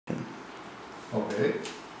Okay.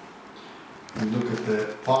 We look at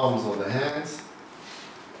the palms of the hands.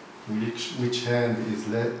 Which hand is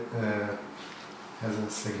has a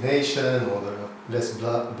stagnation or less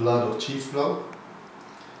blood or chi flow.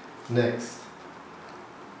 Next,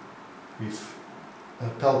 we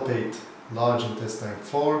palpate large intestine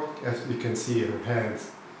 4. As you can see, her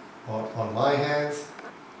hands are on my hands,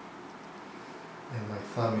 and my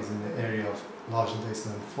thumb is in the area of large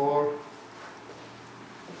intestine 4.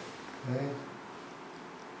 Okay.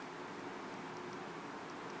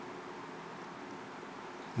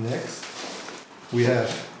 Next, we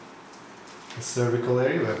have the cervical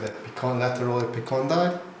area. We have the lateral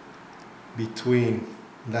epicondyle between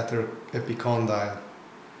lateral epicondyle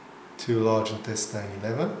to large intestine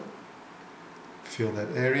 11. Feel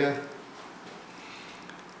that area.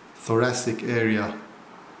 Thoracic area.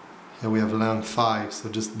 Here we have lung 5, so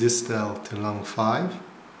just distal to lung 5.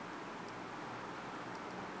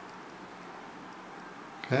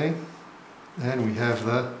 Okay, and we have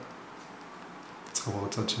the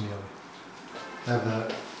have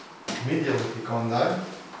the medial epicondyle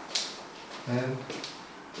and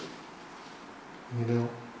middle.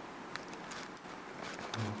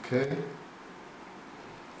 Okay,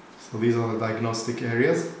 so these are the diagnostic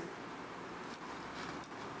areas.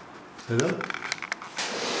 Hello?